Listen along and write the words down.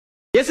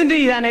Yes,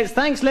 indeed, and it's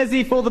thanks,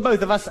 Leslie, for the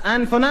both of us.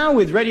 And for now,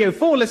 with Radio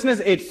 4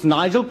 listeners, it's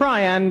Nigel Pry,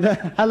 and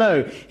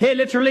hello. Here,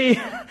 literally,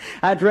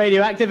 at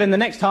Radioactive in the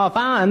next half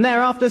hour, and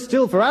thereafter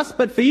still for us,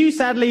 but for you,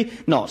 sadly,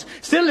 not.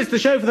 Still, it's the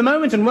show for the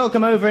moment, and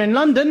welcome over in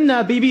London,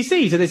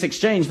 BBC, to this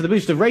exchange for the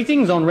boost of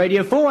ratings on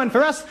Radio 4, and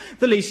for us,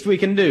 the least we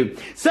can do.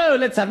 So,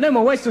 let's have no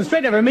more waste and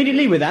straight over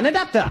immediately with an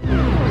adapter.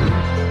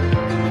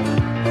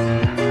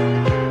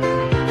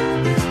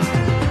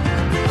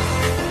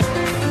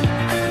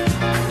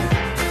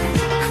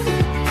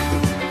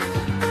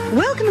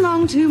 Welcome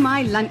along to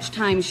my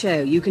lunchtime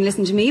show. You can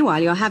listen to me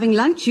while you're having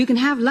lunch, you can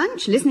have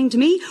lunch listening to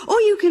me,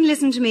 or you can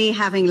listen to me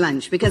having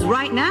lunch, because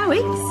right now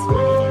it's...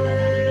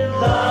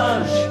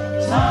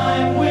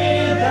 Lunchtime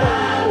with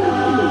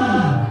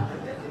Anna!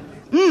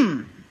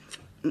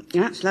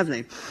 That's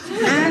lovely.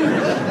 And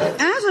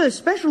as a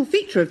special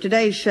feature of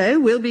today's show,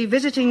 we'll be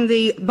visiting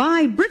the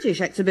Buy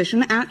British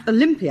exhibition at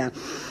Olympia,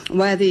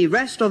 where the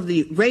rest of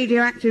the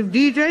radioactive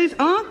DJs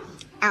are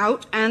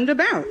out and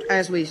about,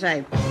 as we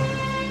say.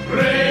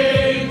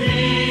 Radioactive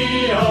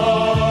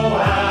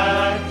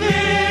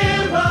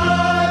London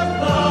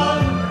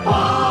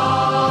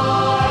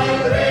by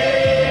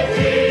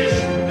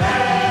British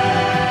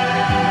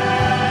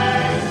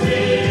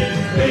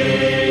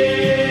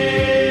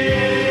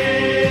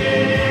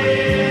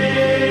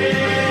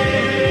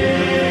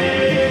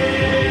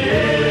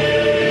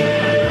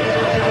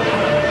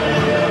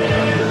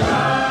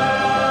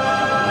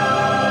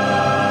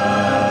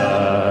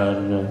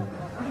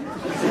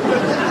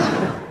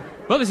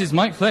Well, this is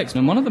Mike Flexman,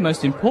 and one of the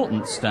most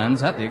important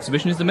stands at the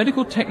exhibition is the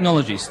medical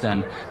technology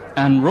stand.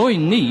 And Roy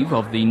Neve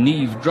of the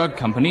Neve Drug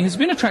Company has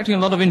been attracting a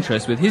lot of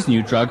interest with his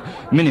new drug,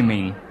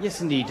 Minimine.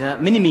 Yes, indeed.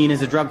 Minimine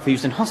is a drug for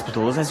use in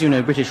hospitals. As you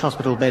know, British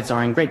hospital beds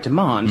are in great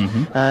demand.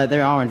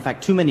 There are, in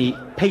fact, too many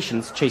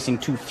patients chasing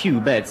too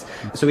few beds.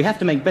 So we have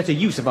to make better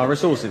use of our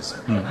resources.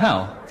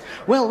 How?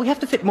 Well, we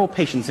have to fit more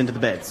patients into the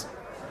beds.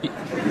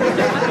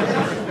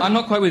 I'm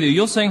not quite with you.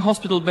 You're saying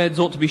hospital beds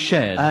ought to be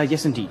shared?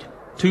 Yes, indeed.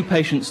 2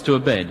 patients to a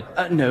bed?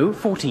 No,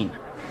 14.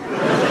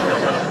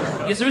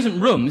 Yes, there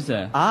isn't room, is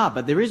there?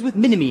 But there is with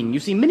Minimine. You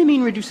see,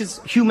 Minimine reduces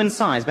human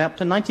size by up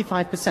to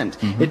 95%.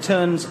 It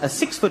turns a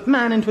 6-foot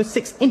man into a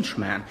 6-inch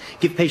man.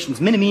 Give patients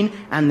Minimine,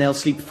 and they'll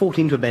sleep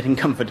 14 to a bed in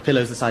comfort,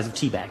 pillows the size of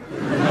teabag.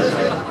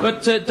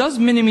 But does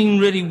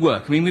Minimine really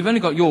work? I mean, we've only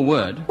got your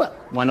word. Well,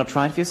 why not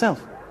try it for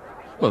yourself?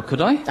 Well,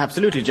 could I?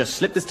 Absolutely. Just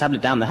slip this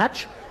tablet down the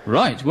hatch.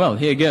 Right, well,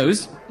 here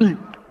goes.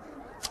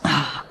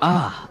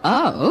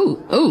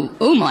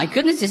 Oh my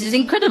goodness, this is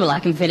incredible. I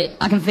can feel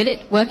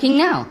it working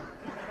now.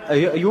 Are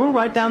you all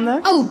right down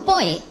there? Oh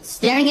boy,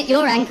 staring at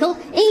your ankle,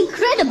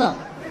 incredible.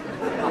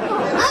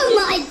 Oh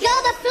my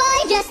God, a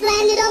fly just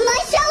landed on my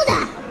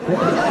shoulder.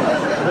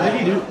 Whatever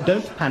you do,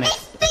 don't panic.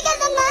 It's bigger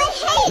than my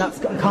head. Now,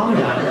 calm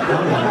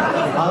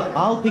down.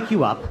 I'll pick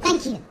you up.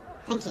 Thank you.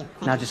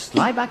 Now just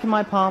lie back in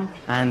my palm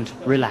and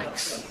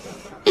relax.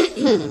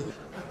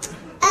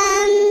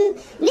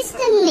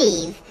 Mr.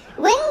 Neve,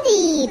 when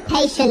the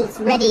patient's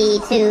ready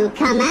to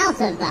come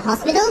out of the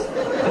hospital,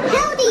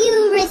 how do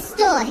you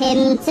restore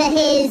him to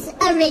his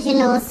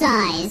original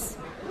size?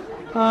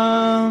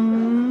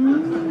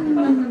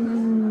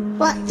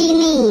 What do you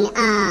mean,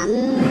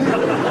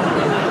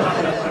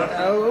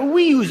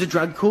 We use a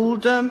drug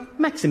called,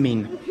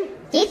 Maximine.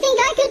 Do you think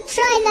I could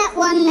try that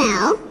one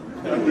now?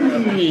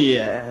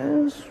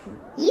 Yes.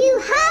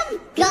 You have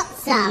got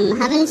some,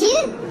 haven't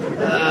you?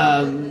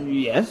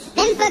 Yes.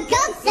 Then for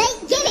God's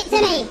sake, give it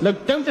to me!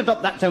 Look, don't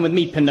adopt that tone with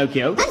me,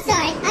 Pinocchio. I'm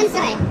sorry.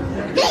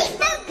 Please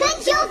don't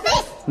clench your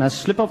fist! Now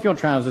slip off your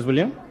trousers, will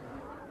you?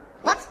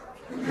 What?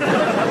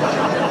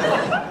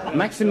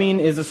 Maximine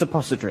is a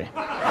suppository. A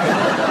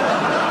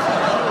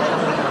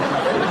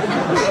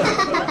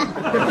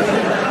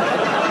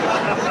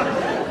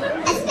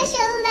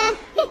special,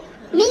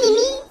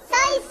 mini-me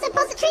size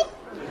suppository?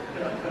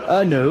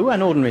 No,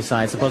 an ordinary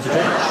size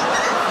suppository.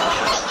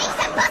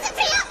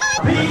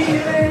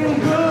 Feeling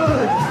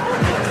good,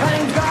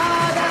 thank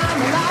God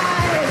I'm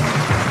alive.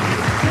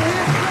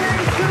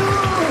 Listening to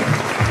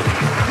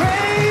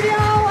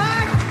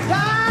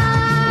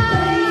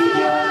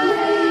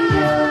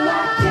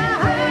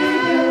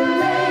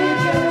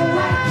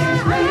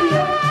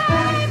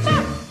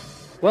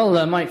radioactive.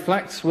 Well, Mike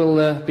Flax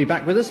will be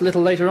back with us a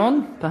little later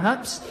on,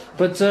 perhaps.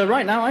 But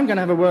right now, I'm going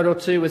to have a word or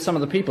two with some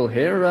of the people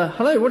here.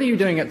 Hello, what are you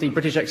doing at the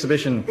British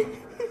exhibition?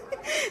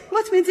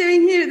 What am I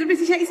doing here at the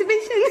British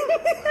exhibition?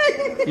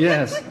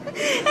 Yes.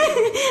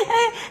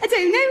 I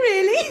don't know,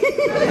 really.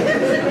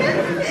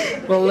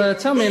 Well,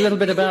 tell me a little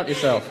bit about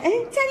yourself. Tell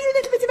you a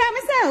little bit about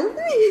myself?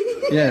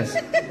 Yes.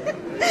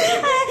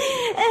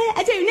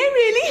 I don't know,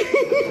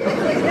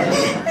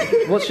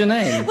 really. What's your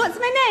name? What's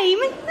my name?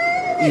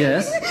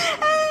 Yes.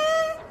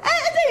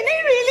 I don't know,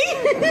 really.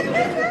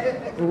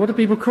 Well, what do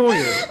people call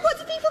you? What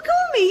do people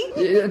call me?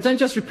 Don't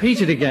just repeat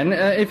it again.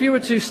 If you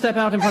were to step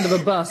out in front of a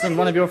bus and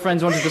one of your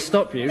friends wanted to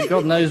stop you,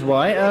 God knows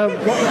why, what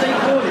would they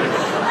call you?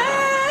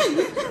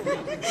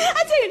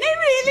 I don't know,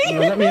 really.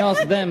 Well, let me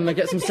ask them and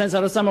get some sense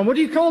out of someone. What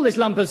do you call this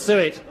lump of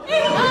suet? We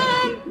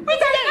don't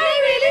know,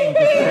 really.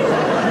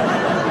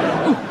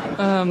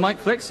 Mike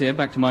Flex here,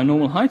 back to my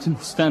normal height and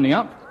standing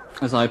up,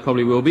 as I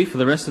probably will be for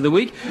the rest of the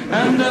week.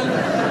 And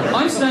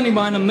I'm standing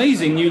by an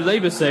amazing new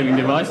labour-saving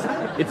device.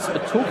 It's a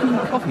talking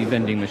coffee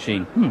vending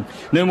machine.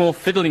 No more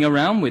fiddling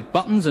around with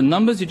buttons and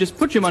numbers. You just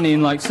put your money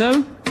in like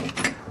so,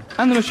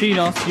 and the machine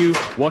asks you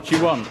what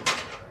you want.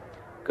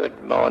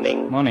 Good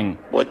morning. Morning.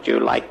 Would you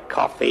like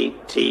coffee,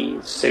 tea,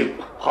 soup,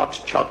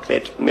 hot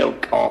chocolate,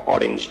 milk, or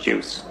orange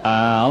juice?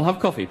 I'll have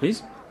coffee,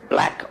 please.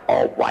 Black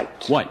or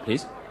white? White,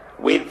 please.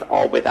 With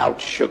or without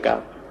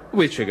sugar?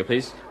 With sugar,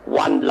 please.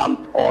 1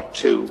 lump or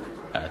 2?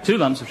 2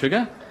 lumps of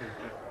sugar.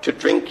 To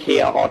drink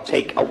here or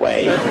take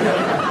away?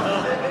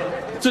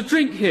 To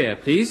drink here,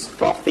 please.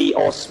 Frothy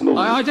or smooth?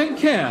 I don't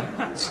care.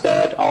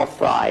 Stirred or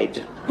fried?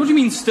 What do you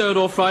mean stirred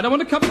or fried? I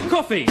want a cup of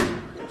coffee.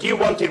 Do you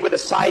want it with a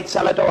side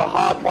salad or a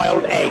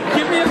hard-boiled egg?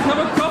 Give me a cup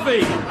of coffee.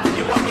 Do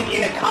you want it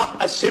in a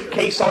cup, a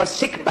suitcase, or a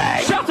sick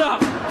bag? Shut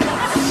up!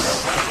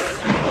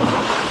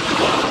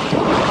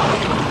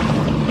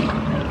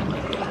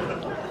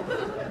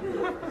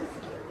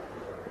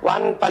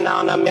 One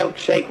banana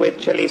milkshake with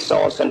chili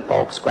sauce and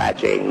pork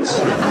scratchings.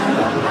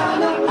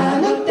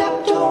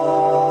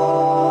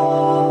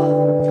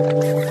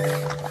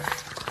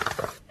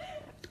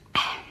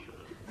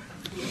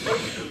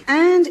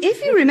 And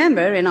if you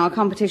remember, in our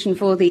competition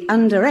for the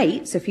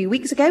under-8s a few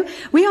weeks ago,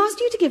 we asked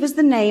you to give us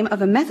the name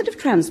of a method of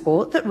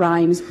transport that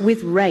rhymes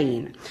with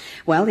rain.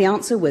 Well, the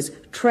answer was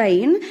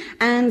train,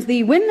 and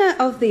the winner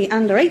of the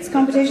under-8s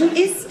competition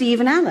is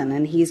Stephen Allen,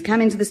 and he's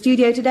come into the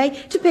studio today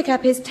to pick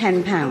up his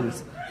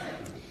 £10.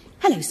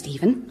 Hello,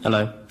 Stephen.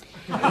 Hello.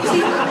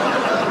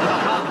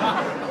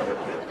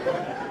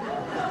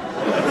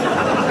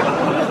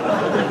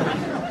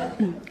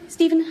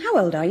 Stephen, how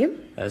old are you?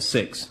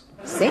 6.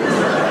 6?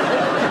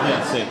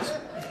 Yeah, 6.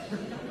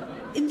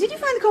 Did you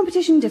find the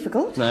competition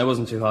difficult? No, it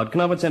wasn't too hard.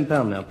 Can I have a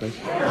 £10 now, please?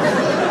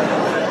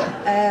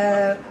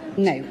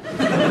 No. And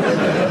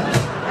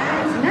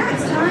now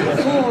it's time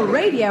for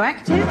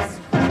Radioactives.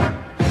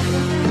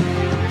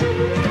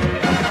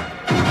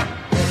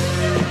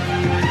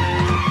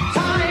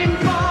 Time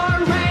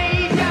for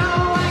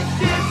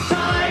radioactive.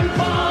 Time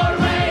for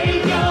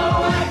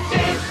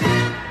radioactive.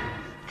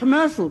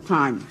 Commercial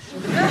time.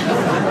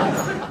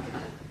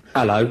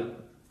 Hello.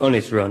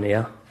 Honest Ron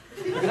here.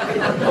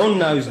 On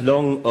those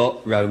long,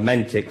 hot,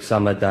 romantic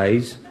summer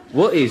days,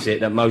 what is it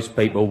that most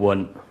people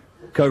want?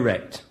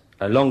 Correct.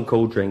 A long,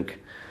 cool drink.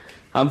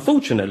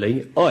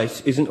 Unfortunately,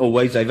 ice isn't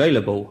always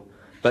available.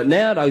 But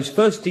now those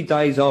thirsty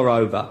days are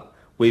over.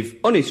 With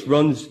Honest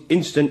Ron's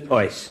Instant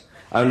Ice.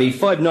 Only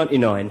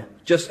 $5.99.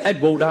 Just add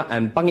water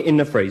and bung it in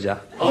the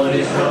freezer.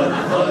 Honest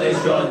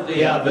Ron,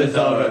 the others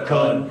are a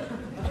con.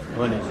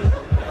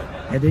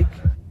 Headache.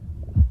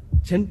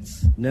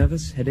 Tense,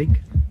 nervous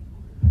headache.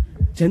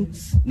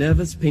 Tense,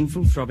 nervous,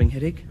 painful, throbbing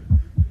headache.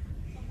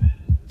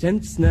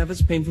 Tense,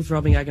 nervous, painful,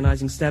 throbbing,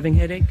 agonizing, stabbing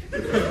headache.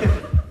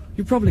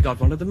 You've probably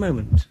got one at the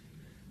moment.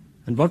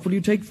 And what will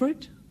you take for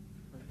it?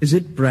 Is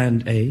it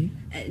brand A?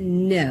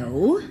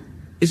 No.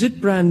 Is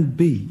it brand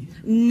B?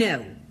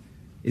 No.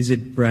 Is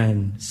it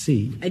brand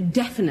C?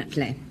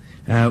 Definitely.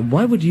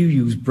 Why would you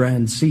use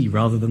brand C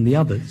rather than the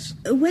others?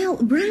 Well,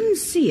 brand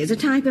C is a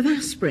type of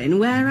aspirin,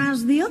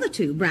 whereas the other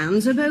 2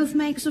 brands are both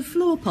makes of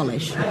floor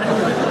polish.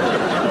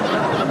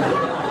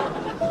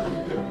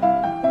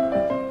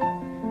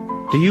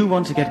 Do you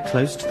want to get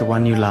close to the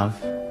one you love?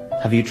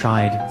 Have you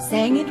tried?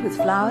 Saying it with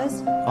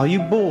flowers? Are you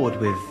bored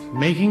with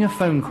making a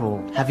phone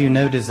call? Have you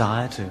no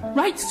desire to?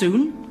 Right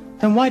soon.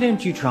 Then why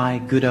don't you try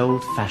good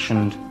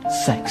old-fashioned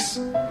sex?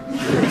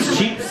 It's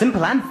cheap,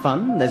 simple and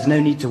fun. There's no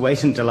need to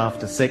wait until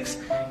after 6.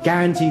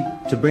 Guaranteed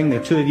to bring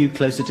the 2 of you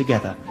closer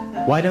together.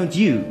 Why don't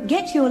you?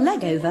 Get your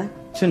leg over.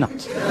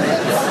 Tonight.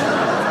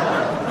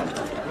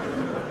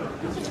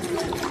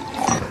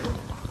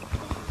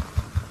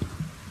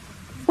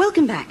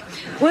 Welcome back.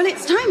 Well,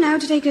 it's time now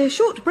to take a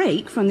short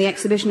break from the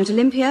exhibition at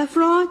Olympia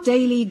for our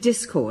daily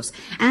discourse.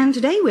 And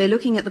today we're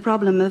looking at the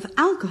problem of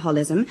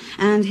alcoholism.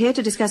 And here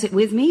to discuss it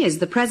with me is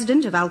the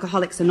president of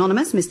Alcoholics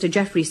Anonymous, Mr.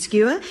 Geoffrey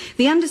Skewer,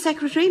 the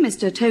undersecretary,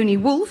 Mr. Tony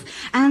Wolfe,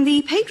 and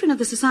the patron of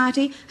the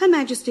society, Her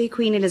Majesty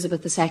Queen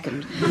Elizabeth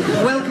II.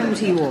 Welcome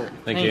to you all.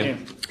 Thank you.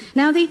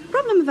 Now, the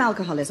problem of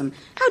alcoholism,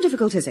 how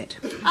difficult is it?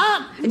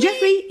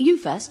 Geoffrey, you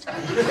first.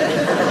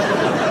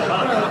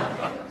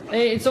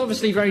 It's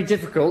obviously very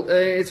difficult.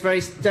 It's a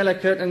very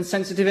delicate and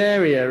sensitive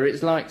area.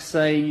 It's like,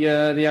 say,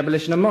 the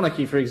abolition of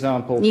monarchy, for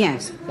example.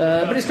 Yes.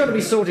 But it's got to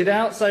be sorted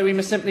out, so we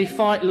must simply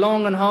fight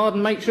long and hard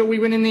and make sure we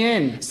win in the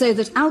end. So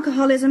that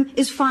alcoholism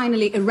is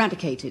finally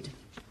eradicated.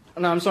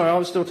 No, I'm sorry, I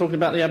was still talking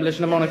about the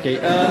abolition of monarchy.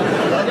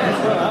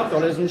 Yes, well,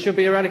 alcoholism should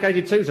be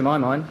eradicated too, to my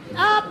mind.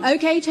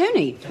 OK,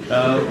 Tony.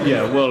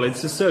 Yeah, well,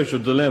 it's a social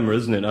dilemma,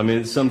 isn't it? I mean,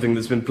 it's something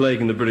that's been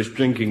plaguing the British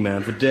drinking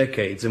man for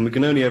decades, and we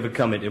can only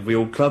overcome it if we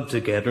all club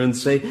together and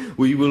say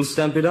we will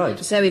stamp it out.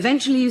 So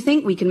eventually you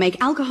think we can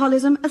make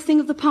alcoholism a thing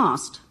of the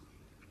past?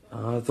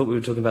 I thought we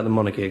were talking about the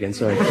monarchy again,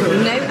 sorry.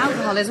 No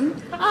alcoholism?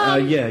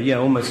 Yeah,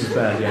 almost as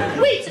bad,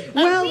 yeah. Wait!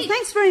 Well,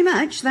 thanks very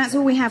much. That's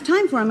all we have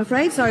time for, I'm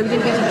afraid. Sorry we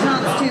didn't get a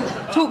chance to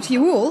talk to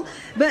you all.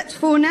 But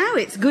for now,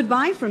 it's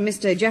goodbye from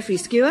Mr. Geoffrey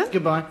Skewer.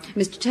 Goodbye.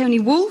 Mr. Tony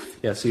Wolfe.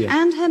 Yeah, see you.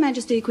 And Her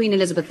Majesty Queen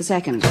Elizabeth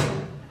II.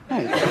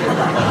 Oh.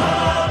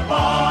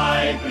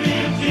 By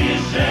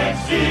British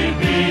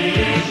Exhibition.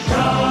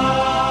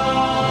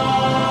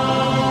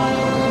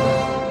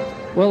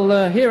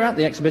 Well, here at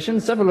the exhibition,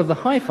 several of the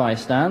hi-fi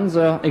stands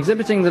are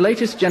exhibiting the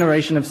latest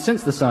generation of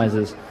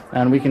synthesizers.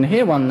 And we can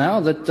hear one now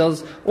that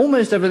does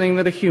almost everything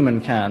that a human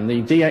can,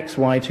 the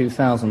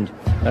DXY2000,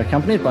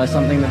 accompanied by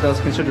something that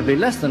does considerably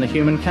less than a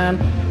human can,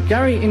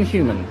 Gary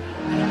Inhuman.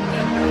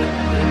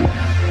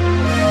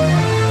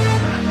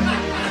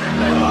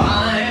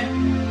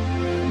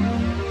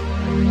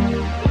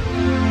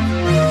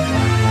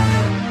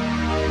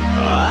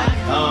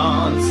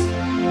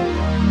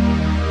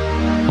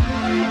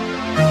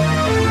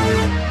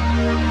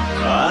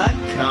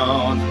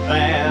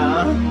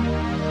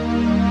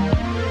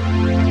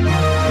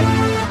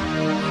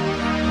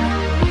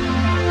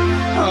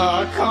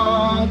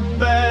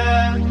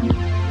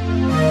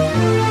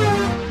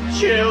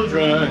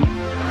 Children.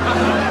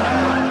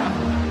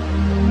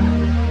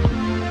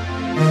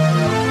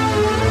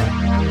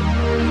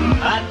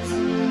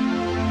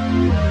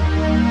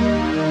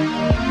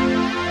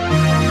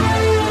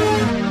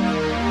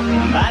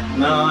 At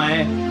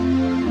night.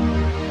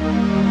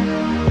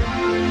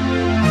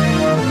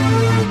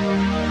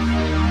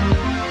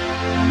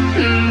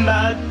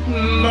 But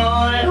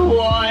my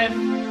wife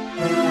and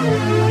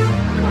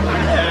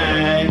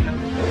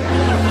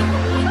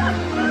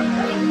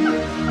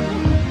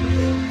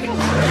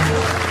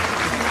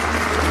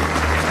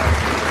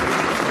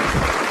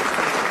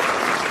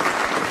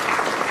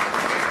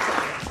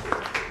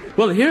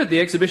Well, here at the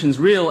exhibition's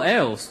Real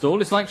Ale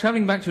stall, it's like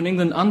travelling back to an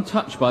England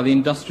untouched by the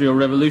Industrial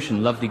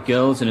Revolution. Lovely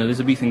girls in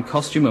Elizabethan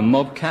costume and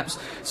mob caps,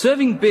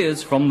 serving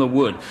beers from the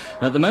wood.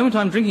 And at the moment,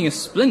 I'm drinking a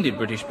splendid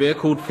British beer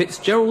called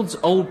Fitzgerald's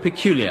Old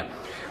Peculiar.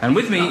 And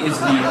with me is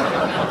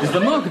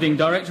the marketing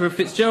director of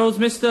Fitzgerald's,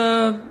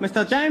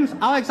 Mr. James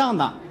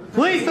Alexander.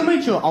 Pleased to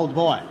meet you, old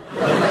boy.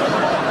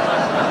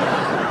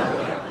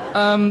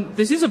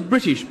 This is a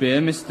British beer,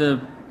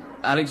 Mr.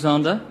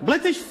 Alexander.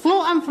 British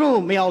through and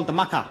through, me old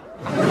mucker.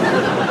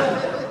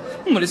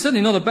 Well, it's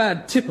certainly not a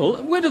bad tipple.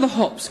 Where do the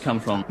hops come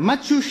from?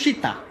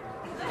 Machushita.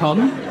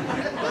 Pardon?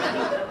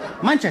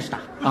 Manchester.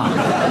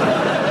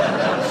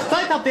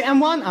 Straight up the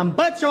M1 and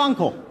Bert's your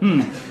uncle.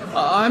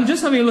 I'm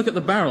just having a look at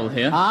the barrel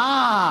here.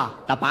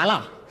 The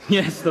Bala.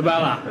 Yes, the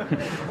Bala.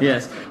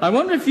 Yes. I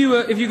wonder if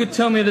you could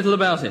tell me a little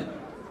about it.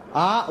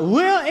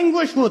 Real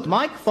English wood,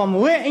 Mike, from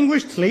real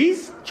English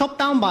trees, chopped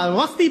down by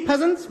rusty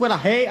peasants with a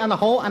hay and a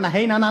hoe and a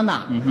hey na na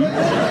na.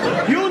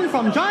 Hewn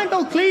from giant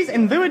oak trees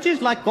in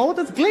villages like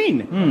Golders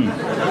Green.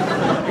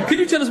 Could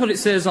you tell us what it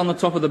says on the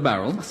top of the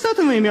barrel?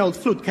 Certainly, me old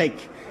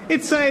fruitcake.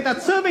 It say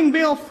that serving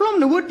beer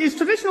from the wood is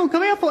traditional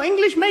Korea for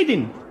English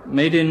maiden.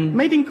 Made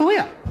in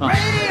Korea.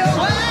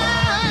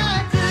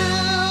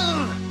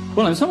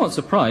 Well, I'm somewhat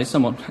surprised,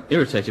 somewhat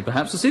irritated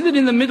perhaps, to see that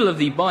in the middle of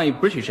the Buy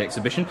British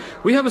exhibition,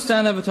 we have a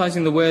stand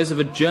advertising the wares of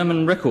a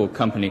German record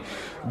company,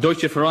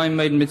 Deutsche Verein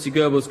Maiden mit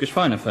Goebbels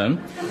Geschweinephone,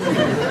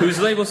 whose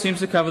label seems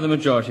to cover the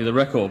majority of the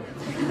record.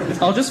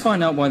 I'll just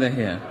find out why they're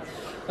here.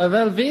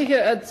 Well, we're here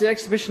at the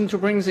exhibition to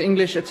bring the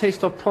English a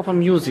taste of proper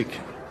music.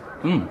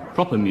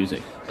 Proper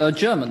music.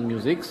 German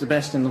music, the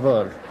best in the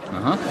world.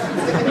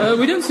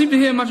 We don't seem to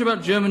hear much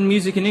about German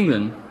music in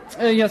England.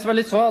 Yes, well,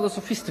 it's rather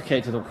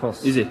sophisticated, of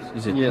course. Is it?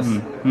 Yes.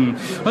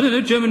 I don't know,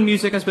 German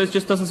music, I suppose,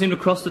 just doesn't seem to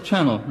cross the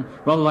channel.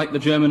 Rather like the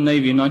German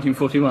Navy in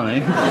 1941,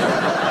 eh?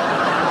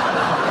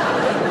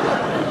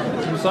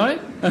 I'm sorry?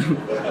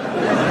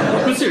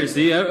 But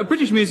seriously,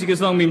 British music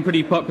has long been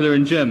pretty popular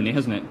in Germany,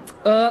 hasn't it?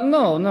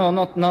 No,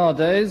 not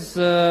nowadays.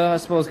 I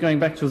suppose going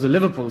back to the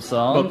Liverpool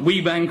sound. But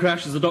We Bang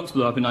Crash as the Docks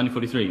Blew Up in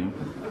 1943.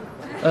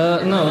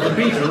 No, the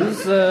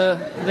Beatles,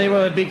 they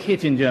were a big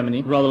hit in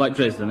Germany. Rather like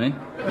Dresden, eh?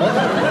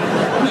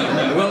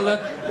 No, well,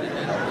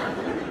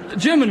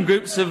 German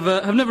groups have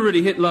never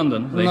really hit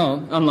London.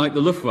 No. Unlike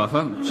the Luftwaffe.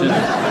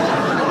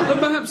 But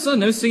perhaps, I don't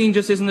know, singing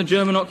just isn't a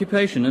German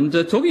occupation. And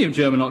talking of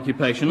German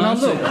occupation, I'm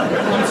sorry, but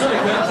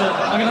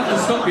I'm going to have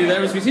to stop you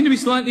there, as we seem to be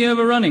slightly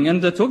overrunning.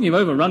 And talking of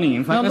overrunning,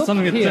 in fact, that's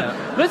something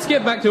that... let's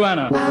get back to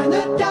Anna.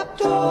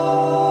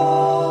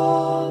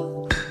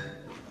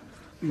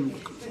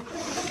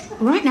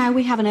 Right now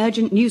we have an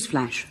urgent news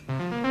flash.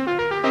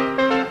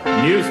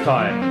 News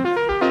time.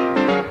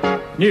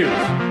 News.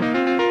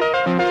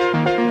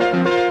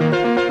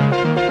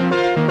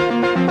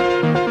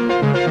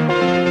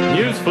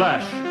 News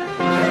flash.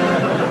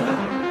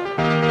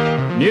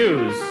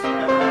 News.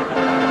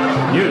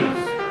 News.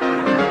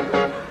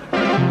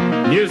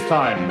 News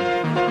time.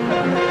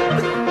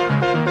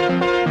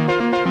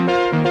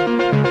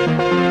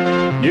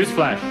 News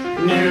flash.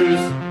 News.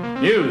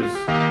 News.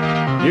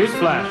 News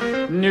flash.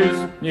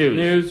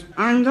 News.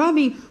 And I'll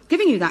be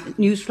giving you that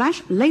news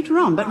flash later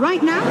on, but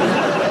right now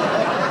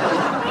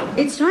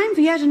it's time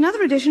for yet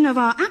another edition of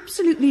our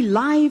absolutely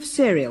live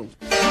serial.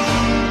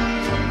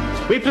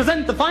 We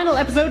present the final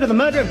episode of the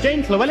murder of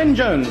Jane Llewellyn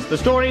Jones. The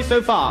story so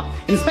far.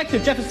 Inspector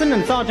Jefferson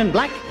and Sergeant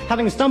Black,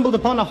 having stumbled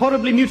upon a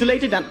horribly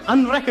mutilated and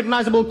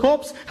unrecognizable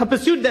corpse, have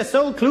pursued their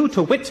sole clue,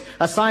 to wit,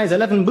 a size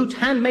 11 boot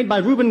handmade by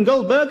Reuben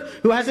Goldberg,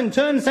 who has in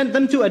turn sent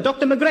them to a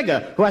Dr.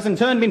 McGregor, who has in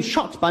turn been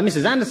shot by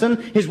Mrs. Anderson,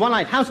 his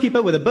one-eyed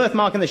housekeeper with a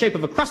birthmark in the shape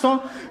of a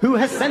croissant, who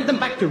has sent them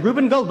back to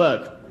Reuben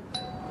Goldberg.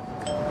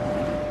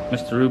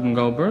 Mr. Reuben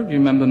Goldberg, do you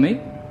remember me?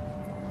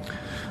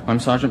 I'm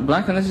Sergeant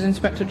Black, and this is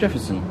Inspector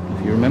Jefferson.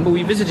 If you remember,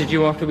 we visited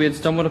you after we had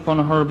stumbled upon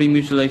a horribly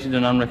mutilated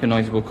and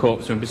unrecognisable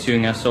corpse when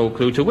pursuing our sole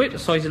clue, to wit, a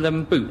size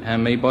 11 boot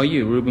handmade by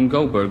you, Reuben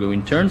Goldberg, who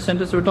in turn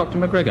sent us to a Dr.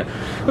 McGregor,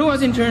 who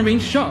has in turn been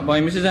shot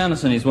by Mrs.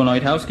 Anderson, his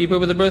one-eyed housekeeper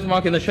with a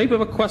birthmark in the shape of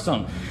a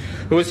croissant,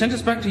 who has sent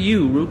us back to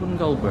you, Reuben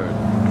Goldberg.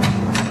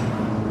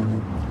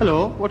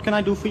 Hello, what can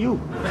I do for you?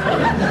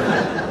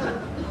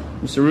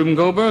 Mr. Reuben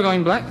Goldberg,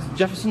 I'm Black.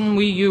 Jefferson,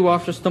 we, you,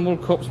 after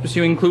stumbled corpse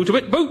pursuing clue, to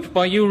wit, boot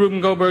by you, Reuben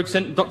Goldberg,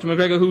 sent Dr.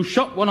 McGregor, who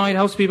shot one-eyed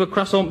housekeeper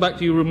croissant back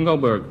to you, Reuben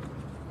Goldberg.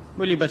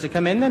 Well, you better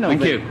come in then,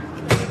 Thank you.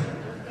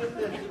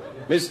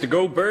 Mr.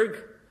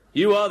 Goldberg,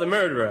 you are the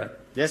murderer.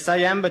 Yes, I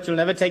am, but you'll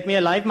never take me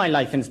alive, my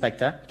life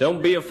inspector.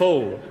 Don't be a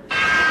fool.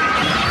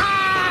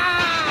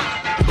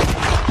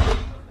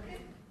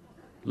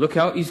 Look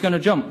out, he's going to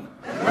jump.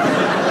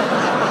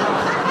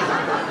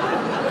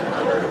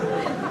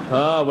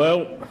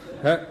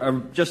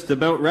 Just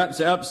about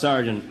wraps it up,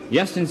 Sergeant.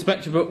 Yes,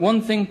 Inspector, but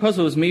one thing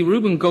puzzles me.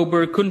 Reuben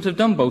Goldberg couldn't have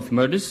done both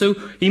murders, so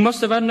he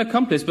must have had an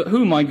accomplice. But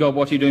who, my God,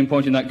 what are you doing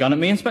pointing that gun at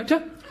me,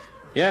 Inspector?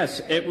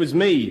 Yes, it was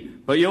me,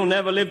 but you'll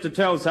never live to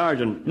tell,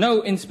 Sergeant.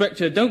 No,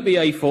 Inspector, don't be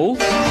a fool.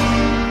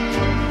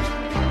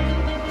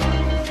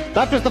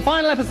 That was the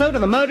final episode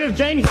of the murder of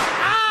Jane...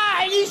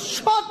 He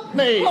shot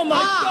me! Oh, my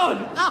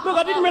God! Look,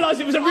 I didn't realise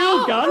it was a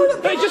real gun.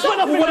 It just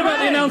went off in What about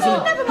the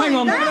announcement? Hang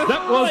on.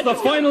 That was the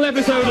final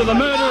episode of the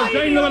murder of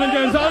Jane Llewellyn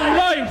Jones, a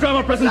live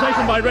drama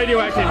presentation by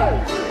Radioactive.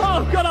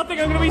 Oh, God, I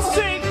think I'm going to be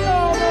sick.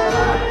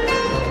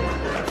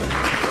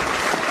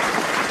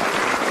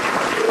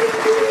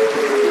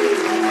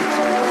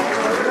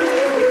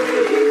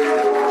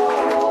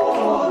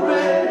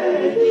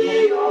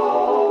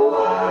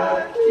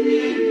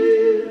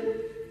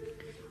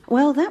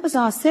 Well, that was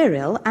our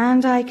serial,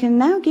 and I can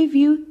now give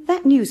you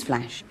that news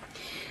flash.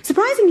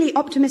 Surprisingly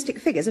optimistic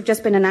figures have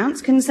just been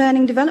announced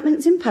concerning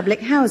developments in public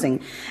housing.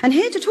 And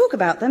here to talk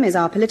about them is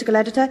our political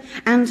editor,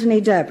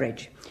 Anthony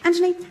Durbridge.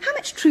 Anthony, how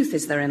much truth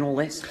is there in all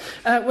this?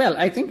 Well,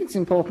 I think it's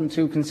important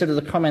to consider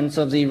the comments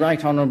of the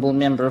Right Honourable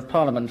Member of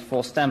Parliament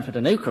for Stamford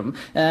and Oakham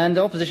and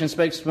the opposition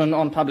spokesman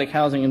on public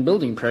housing and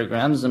building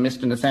programmes,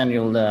 Mr.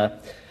 Nathaniel...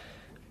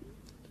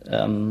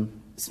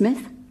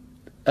 Smith?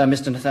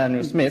 Mr.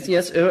 Nathaniel Smith,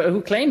 yes, who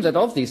claims that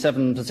of the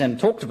 7%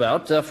 talked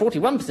about,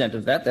 41%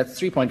 of that, that's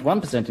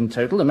 3.1% in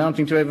total,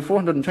 amounting to over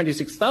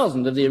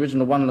 426,000 of the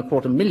original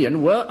 1.25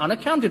 million, were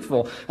unaccounted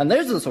for. And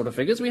those are the sort of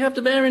figures we have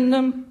to bear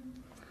in...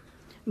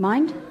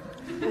 Mind?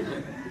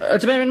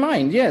 To bear in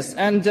mind, yes.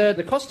 And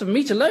the cost of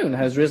meat alone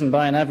has risen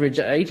by an average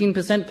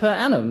 18% per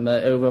annum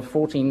over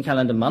 14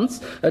 calendar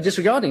months,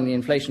 disregarding the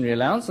inflationary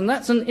allowance, and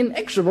that's an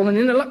inexorable and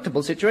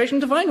ineluctable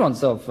situation to find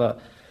oneself...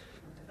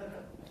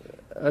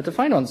 what's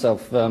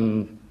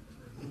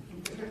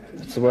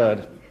the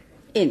word?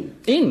 In,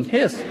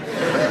 yes.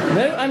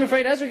 No, I'm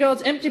afraid as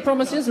regards empty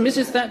promises,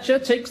 Mrs. Thatcher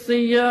takes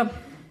the,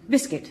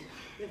 Biscuit.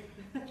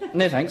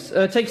 No, thanks.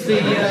 Takes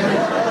the...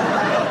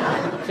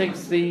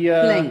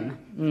 Blame.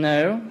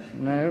 No.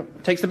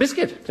 Takes the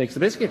biscuit.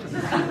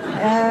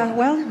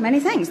 Well, many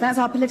thanks. That's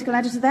our political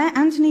editor there,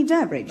 Anthony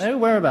Durbridge. No,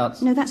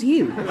 whereabouts? No, that's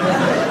you. And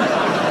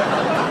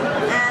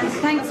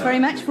thanks very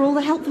much for all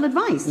the helpful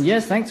advice.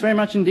 Yes, thanks very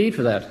much indeed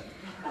for that.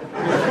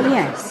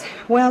 Yes.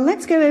 Well,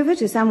 let's go over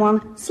to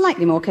someone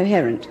slightly more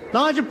coherent.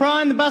 Nigel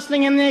Prime, the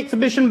bustling in the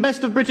exhibition,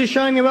 best of British,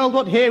 showing the world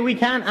what here we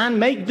can and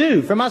make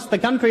do. From us, the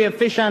country of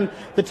fish and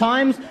the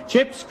Times,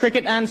 chips,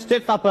 cricket and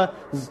stiff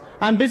uppers.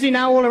 I'm busy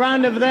now all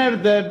around over there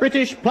with the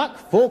British pluck,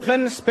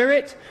 Falkland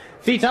spirit,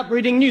 feet up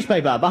reading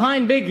newspaper.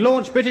 Behind big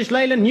launch British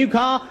Leyland, new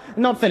car,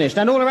 not finished.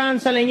 And all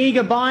around selling,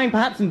 eager buying,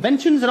 perhaps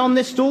inventions. And on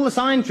this stall the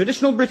sign,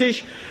 traditional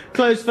British,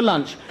 closed for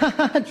lunch.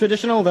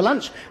 Traditional the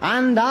lunch.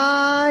 And,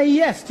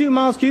 yes, 2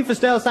 miles queue for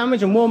stale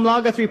sandwich and warm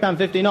lager,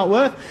 £3.50 not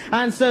worth.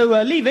 And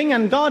so, leaving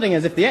and guarding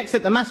as if the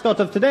exit, the mascot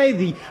of today,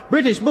 the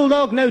British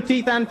Bulldog, no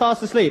teeth and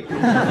fast asleep.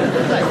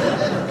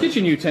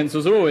 Kitchen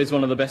utensils are always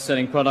one of the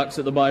best-selling products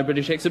at the Buy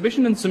British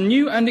exhibition, and some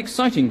new and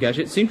exciting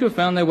gadgets seem to have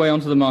found their way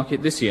onto the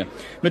market this year.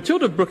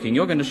 Matilda Brooking,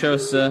 you're going to show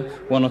us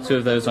one or two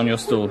of those on your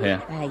stall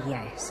here.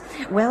 Yes.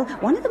 Well,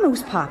 one of the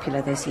most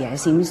popular this year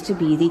seems to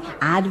be the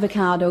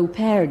avocado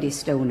pear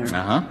destoner.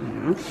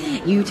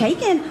 You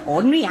take an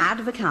ordinary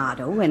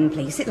avocado and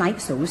place it like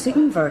so,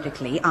 sitting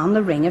vertically on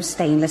the ring of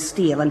stainless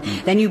steel, and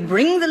then you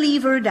bring the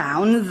lever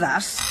down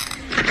thus.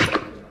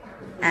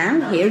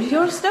 And here's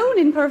your stone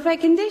in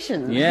perfect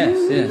condition.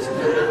 Yes.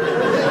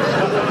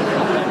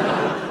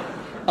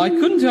 I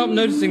couldn't help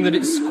noticing that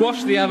it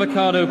squashed the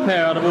avocado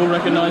pear out of all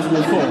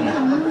recognisable form.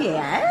 Yes.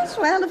 yes.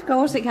 Well, of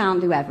course, it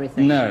can't do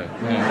everything. No.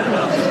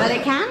 But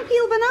it can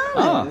peel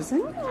bananas.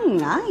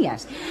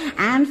 Yes.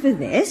 And for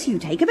this, you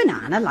take a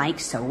banana like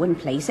so and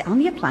place it on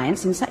the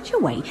appliance in such a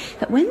way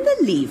that when the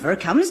lever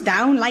comes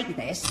down like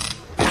this,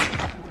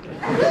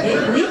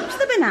 it leaves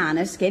the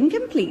banana skin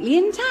completely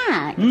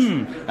intact.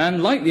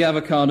 And like the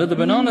avocado, the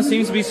banana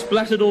seems to be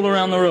splattered all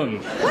around the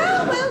room.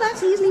 Well,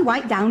 that's easily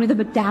wiped down with a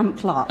damp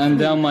cloth. And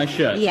down my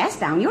shirt. Yes,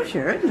 down your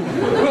shirt.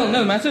 Well,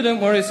 no matter, don't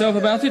worry yourself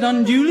about it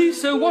unduly.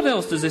 So what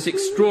else does this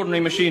extraordinary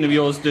machine of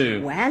yours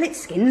do? Well, it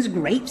skins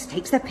grapes,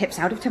 takes the pips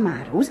out of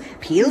tomatoes,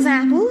 peels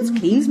apples,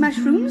 cleans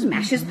mushrooms,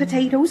 mashes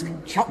potatoes,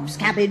 chops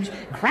cabbage,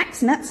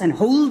 cracks nuts, and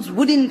holds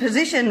wood in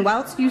position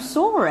whilst you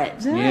saw it.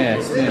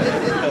 Yes.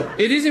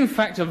 It is, in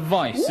fact, a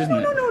vice, isn't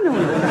it? No.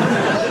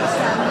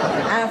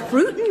 A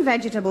fruit and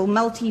vegetable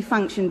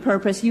multi-function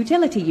purpose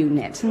utility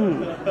unit.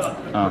 And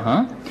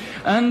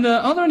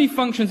are there any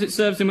functions it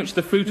serves in which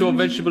the fruit or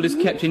vegetable is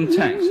kept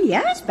intact?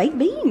 Yes, baked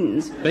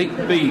beans.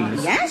 Baked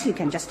beans? Yes, you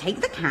can just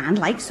take the can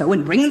like so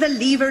and bring the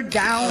lever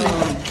down.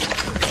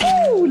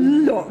 Oh,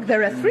 look,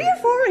 there are 3 or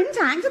 4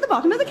 intact at the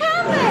bottom of the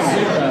can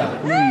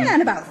there.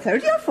 And about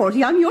 30 or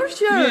 40 on your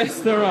shirt. Yes,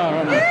 there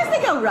are. Yes,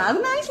 they go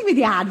rather nicely with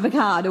the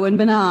avocado and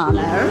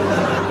banana.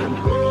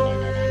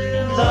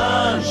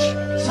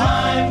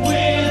 Lunchtime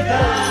with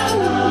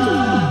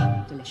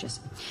Anna. Delicious.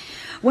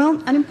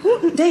 Well, an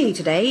important day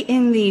today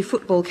in the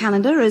football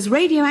calendar as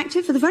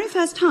Radioactive for the very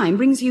first time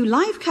brings you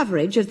live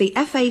coverage of the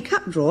FA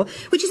Cup draw,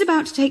 which is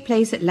about to take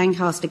place at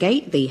Lancaster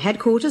Gate, the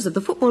headquarters of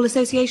the Football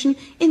Association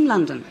in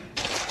London.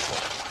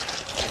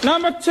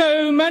 Number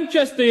 2,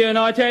 Manchester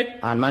United.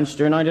 And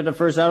Manchester United are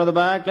first out of the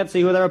bag. Let's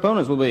see who their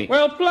opponents will be.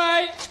 Well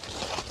played.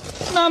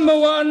 Number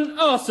 1,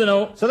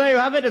 Arsenal. So there you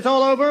have it. It's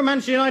all over.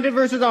 Manchester United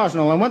versus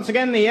Arsenal. And once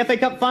again, the FA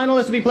Cup final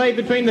is to be played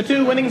between the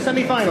 2 winning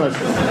semi-finalists.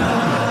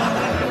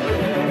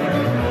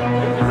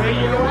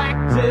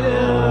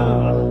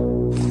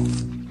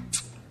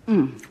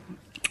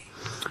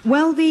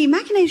 Well, the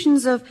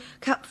machinations of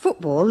cup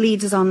football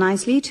leads us on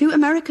nicely to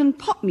American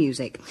pop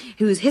music,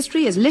 whose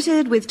history is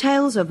littered with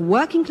tales of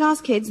working-class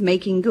kids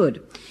making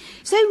good.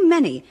 So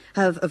many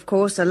have, of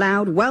course,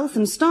 allowed wealth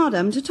and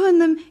stardom to turn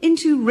them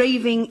into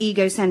raving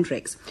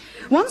egocentrics.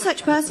 One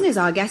such person is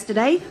our guest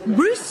today,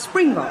 Bruce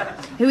Springbok,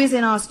 who is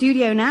in our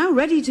studio now,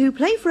 ready to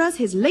play for us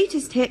his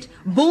latest hit,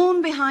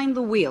 Born Behind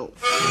the Wheel.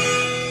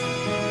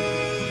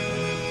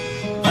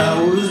 I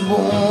was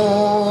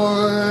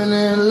born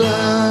in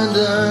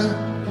London,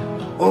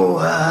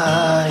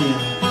 Ohio,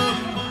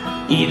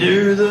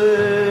 either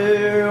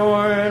there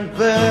or in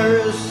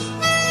Paris,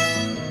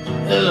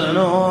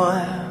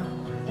 Illinois,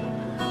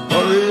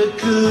 or it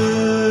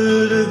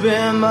could have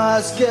been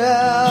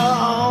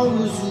Moscow,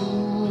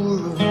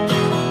 Missouri.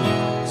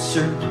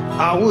 Sir,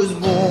 I was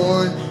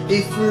born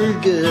a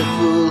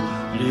forgetful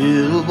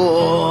little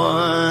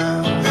boy.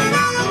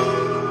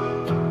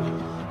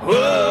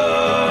 Whoa.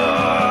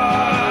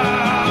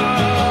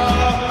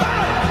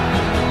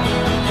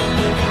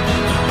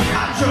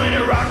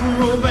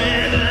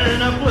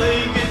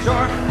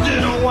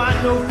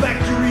 No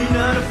factory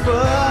 9 to 5.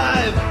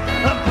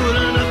 I put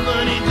enough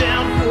money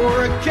down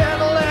for a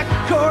Cadillac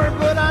car,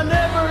 but I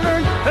never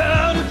learned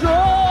how to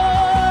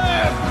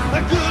drive.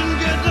 I couldn't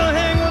get the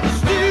hang of the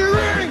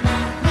steering,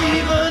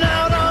 even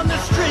out on the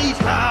straight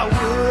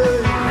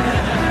highway.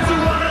 So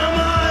why am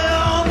I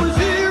always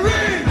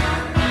hearing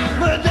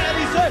my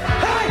daddy say,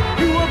 "Hey,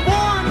 you were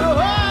born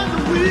behind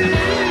the wheel"?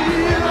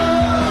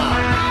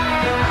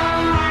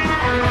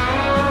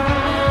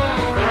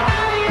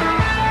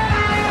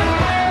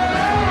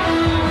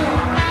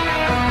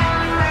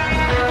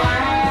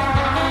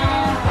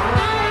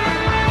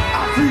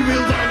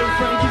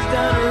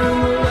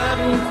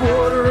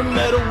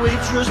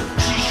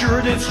 She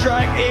sure did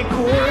strike a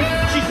chord.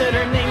 She said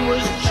her name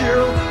was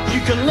Cheryl.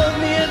 You can love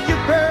me at your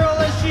peril,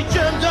 as she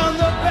jumped on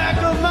the back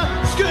of my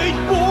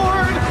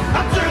skateboard.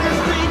 I took her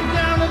straight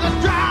down to the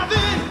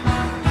drive-in.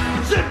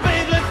 Said,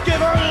 babe, let's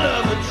give our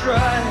love a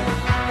try.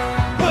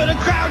 But a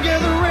crowd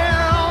gathered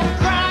around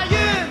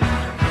crying.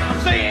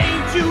 Say,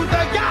 ain't you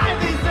the guy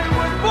they say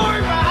was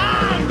born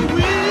behind the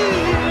wheel?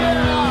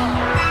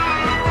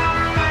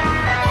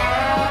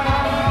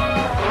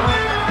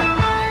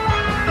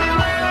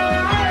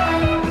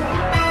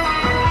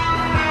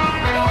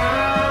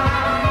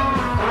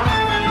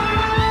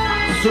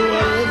 So I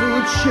left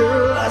with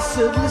Cheryl, I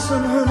said,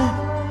 listen, honey,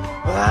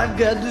 I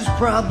got this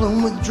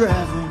problem with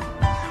driving.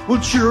 Well,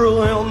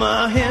 Cheryl held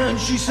my hand,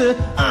 she said,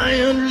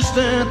 I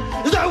understand.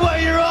 Is that why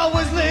you're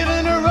always late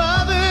and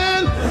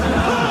arriving?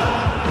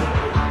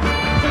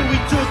 And we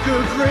took a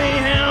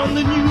Greyhound,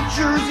 the New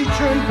Jersey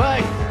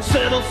Turnpike,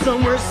 settled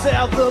somewhere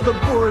south of the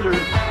border.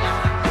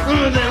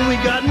 And then we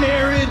got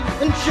married,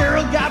 and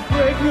Cheryl got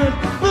pregnant,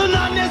 but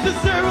not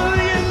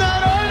necessarily in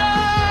that order.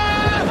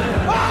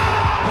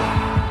 Ah!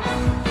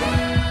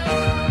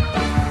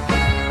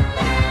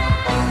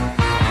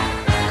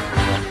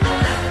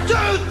 2,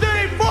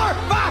 3, 4,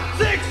 5,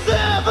 6,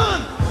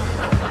 7.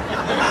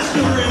 I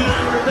still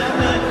remember that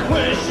night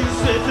when she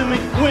said to me,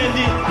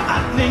 Wendy,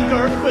 I think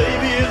our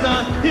baby is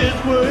on his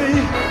way.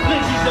 Then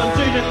she jumped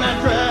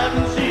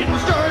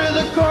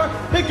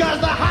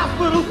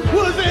hospital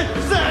was in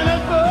Santa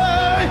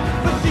Fe.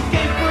 But she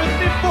gave birth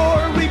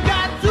before we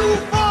got too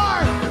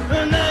far,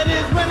 and that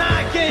is when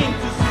I came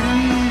to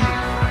see.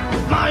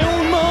 My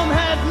own mom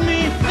had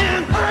me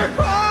in her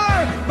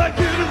car. Like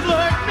kids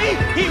like me,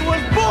 he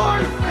was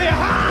born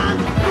behind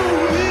the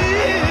wheel.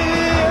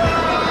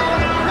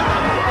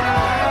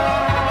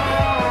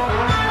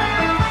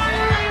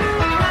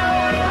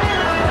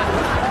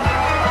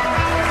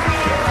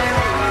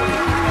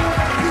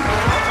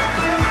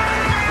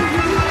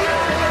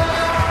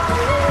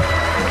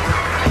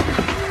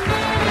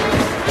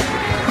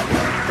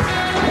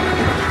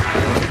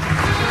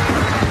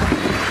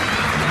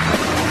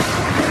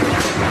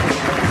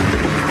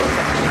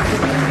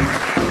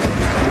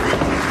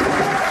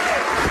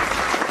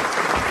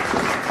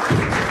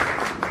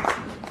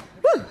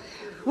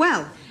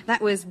 Well,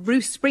 that was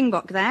Bruce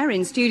Springbok there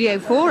in Studio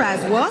 4,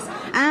 as was.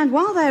 And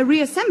while they're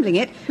reassembling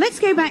it, let's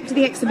go back to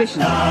the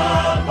exhibition.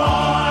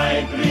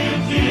 By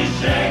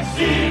British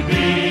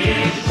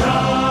Exhibition.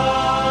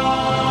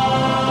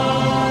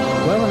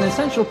 Well, an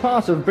essential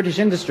part of British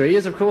industry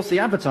is, of course, the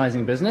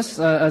advertising business,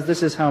 as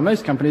this is how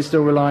most companies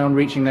still rely on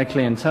reaching their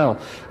clientele.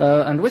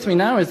 And with me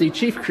now is the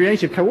Chief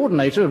Creative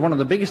Coordinator of one of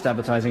the biggest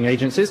advertising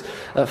agencies,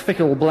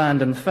 Fickle,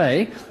 Bland and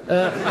Fay,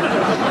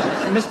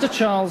 Mr.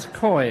 Charles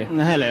Coy.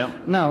 Hello.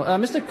 Now,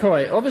 Mr.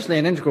 Coy, obviously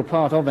an integral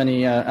part of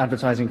any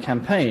advertising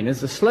campaign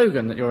is the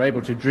slogan that you're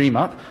able to dream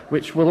up,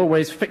 which will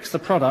always fix the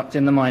product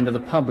in the mind of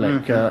the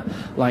public,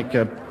 like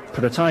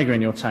put a tiger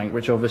in your tank,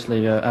 which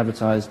obviously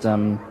advertised...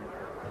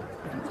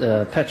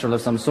 petrol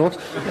of some sort.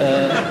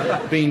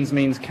 Beans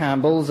means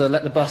Campbell's.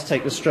 Let the bus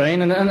take the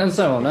strain, and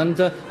so on. And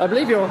I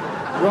believe you're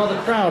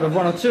rather proud of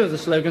one or two of the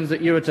slogans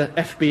that you at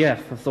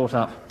FBF have thought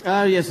up.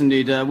 Yes,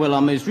 indeed. Well,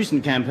 our most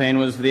recent campaign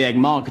was for the Egg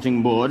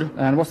Marketing Board.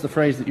 And what's the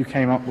phrase that you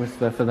came up with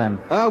for them?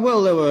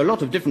 Well, there were a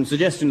lot of different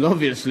suggestions,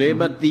 obviously,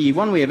 but the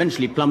one we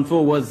eventually plumbed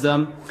for was,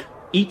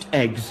 eat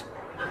eggs.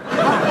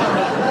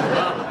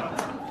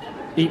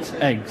 Eat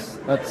eggs.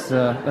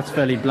 That's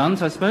fairly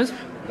blunt, I suppose.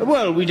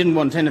 Well, we didn't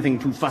want anything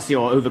too fussy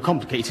or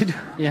overcomplicated.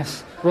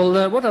 Yes.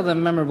 Well, what other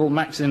memorable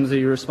maxims are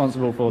you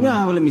responsible for?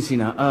 Yeah, well, let me see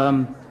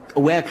now.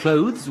 Wear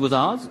clothes was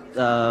ours.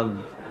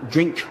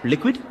 Drink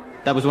liquid.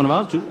 That was one of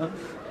ours, too.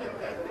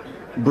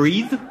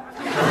 Breathe.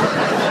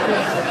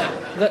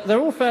 They're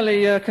all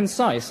fairly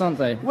concise, aren't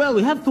they? Well,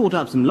 we have thought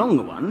up some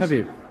longer ones. Have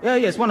you?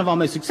 Yes, one of our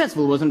most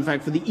successful was, in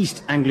fact, for the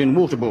East Anglian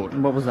Water Board.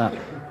 And what was that?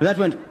 That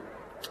went,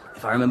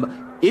 if I remember...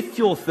 If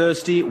you're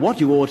thirsty, what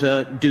you ought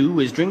to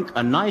do is drink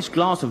a nice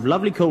glass of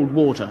lovely cold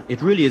water.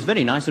 It really is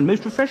very nice and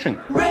most refreshing.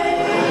 Radioactive.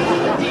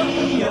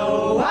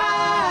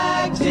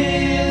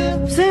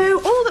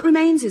 So all that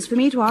remains is for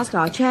me to ask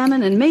our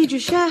chairman and major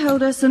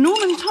shareholder, Sir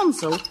Norman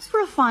Tonsell, for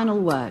a final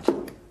word.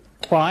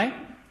 Why?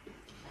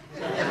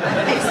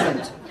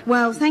 Excellent.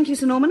 Well, thank you,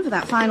 Sir Norman, for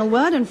that final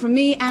word. And from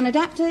me, Anne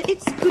Adapter,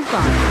 it's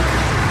goodbye.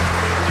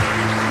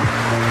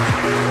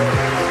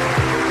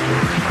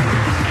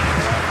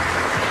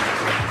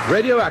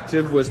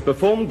 Radioactive was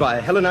performed by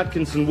Helen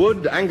Atkinson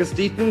Wood, Angus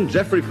Deaton,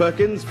 Geoffrey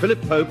Perkins, Philip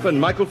Pope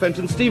and Michael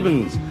Fenton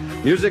Stevens.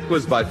 Music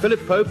was by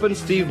Philip Pope and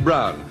Steve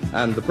Brown.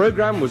 And the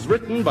programme was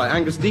written by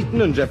Angus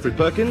Deaton and Geoffrey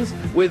Perkins,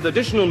 with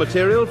additional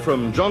material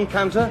from John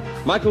Cantor,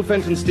 Michael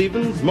Fenton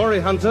Stevens, Maury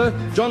Hunter,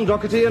 John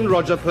Docherty and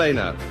Roger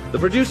Planer. The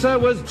producer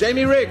was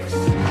Jamie Riggs.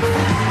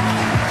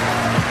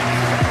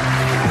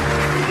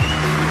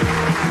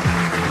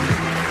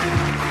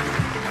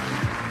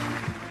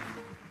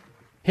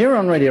 Here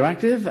on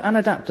Radioactive, Anne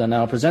Adapter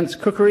now presents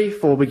Cookery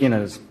for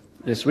Beginners.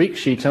 This week,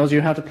 she tells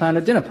you how to plan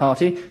a dinner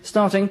party,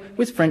 starting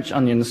with French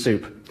onion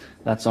soup.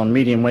 That's on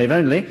medium wave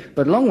only,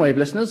 but long wave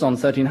listeners on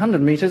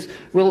 1300 metres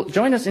will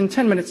join us in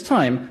 10 minutes'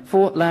 time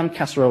for lamb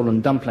casserole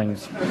and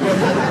dumplings.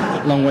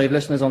 Long wave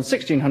listeners on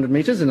 1600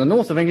 metres in the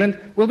north of England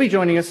will be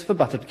joining us for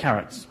buttered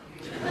carrots.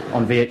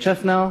 On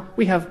VHF now,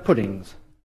 we have puddings.